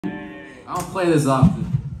I don't play this often.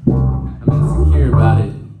 I'm insecure about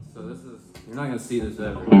it. So this is, you're not gonna see this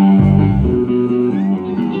ever.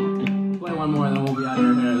 Play one more and then we'll be out of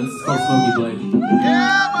your hair. This is called Smokey Blaze.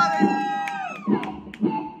 Yeah!